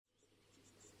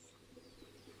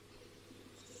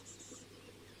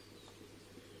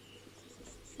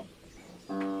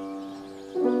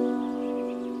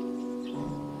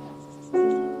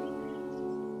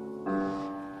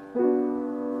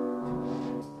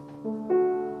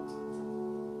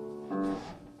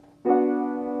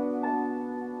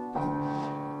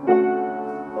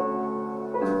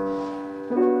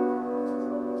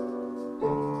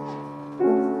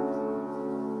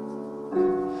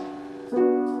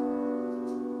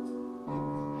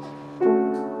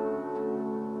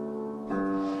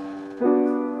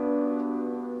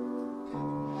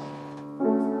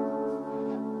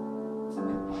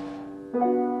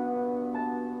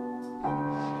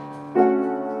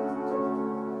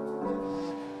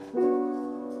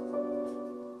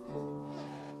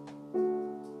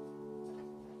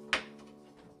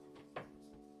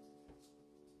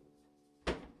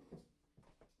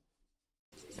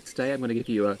today I'm going to give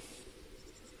you a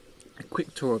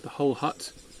quick tour of the whole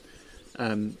hut,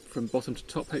 from bottom to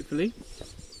top hopefully.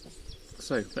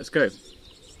 So let's go.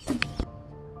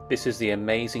 This is the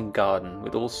amazing garden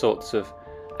with all sorts of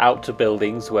outer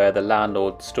buildings where the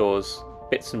landlord stores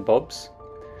bits and bobs.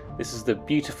 This is the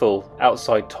beautiful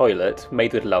outside toilet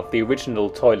made with love, the original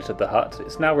toilet of the hut.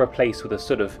 It's now replaced with a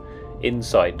sort of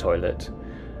inside toilet.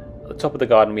 At the top of the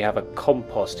garden we have a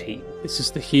compost heap. This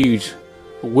is the huge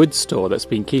wood store that's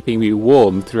been keeping me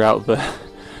warm throughout the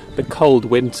cold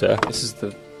winter. This is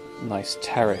the nice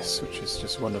terrace, which is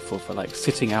just wonderful for like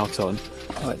sitting out on.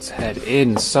 Let's head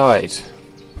inside.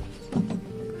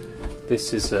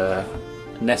 This is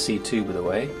Nessie too, by the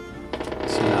way.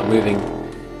 So now moving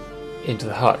into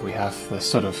the hut, we have the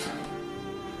sort of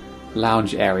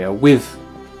lounge area with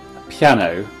a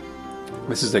piano.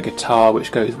 This is a guitar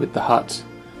which goes with the hut.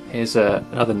 Here's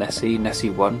another Nessie, Nessie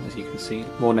 1, as you can see.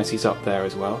 More Nessies up there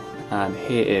as well. And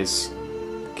here is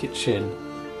the kitchen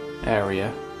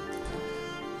area,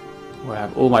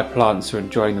 where all my plants are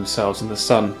enjoying themselves in the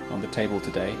sun on the table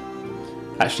today.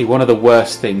 Actually, one of the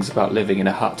worst things about living in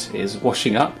a hut is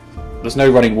washing up. There's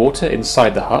no running water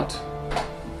inside the hut,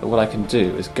 but what I can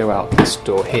do is go out this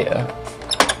door here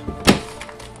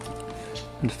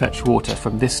and fetch water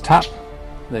from this tap,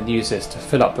 and then use this to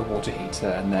fill up the water heater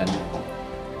and then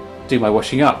do my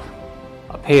washing up.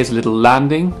 Up here is a little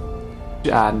landing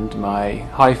and my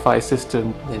hi-fi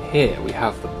system. Then here we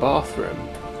have the bathroom.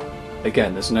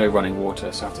 Again, there's no running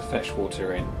water, so I have to fetch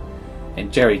water in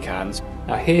jerry cans.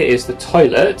 Now here is the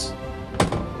toilet.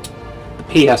 The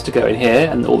pee has to go in here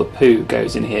and all the poo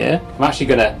goes in here. I'm actually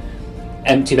going to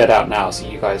empty that out now so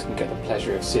you guys can get the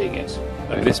pleasure of seeing it.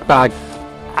 So this bag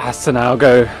has to now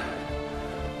go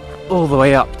all the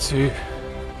way up to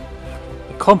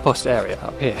the compost area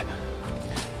up here.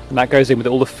 And that goes in with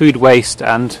all the food waste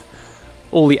and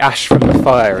all the ash from the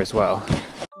fire as well.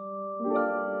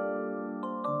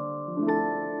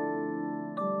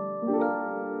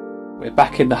 We're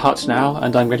back in the hut now,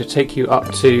 and I'm going to take you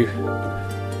up to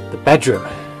the bedroom.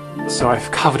 So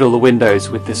I've covered all the windows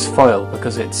with this foil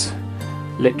because it's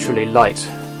literally light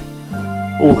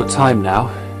all the time now.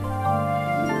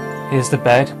 Here's the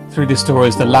bed. Through this door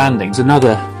is the landing. There's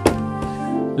another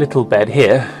little bed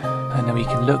here, and then we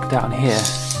can look down here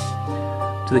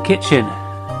to the kitchen.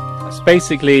 That's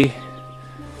basically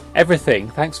everything.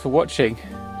 Thanks for watching.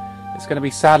 It's going to be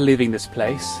sad leaving this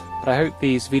place, but I hope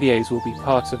these videos will be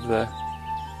part of the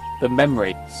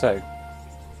memory. So,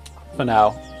 for now,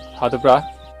 ha det bra.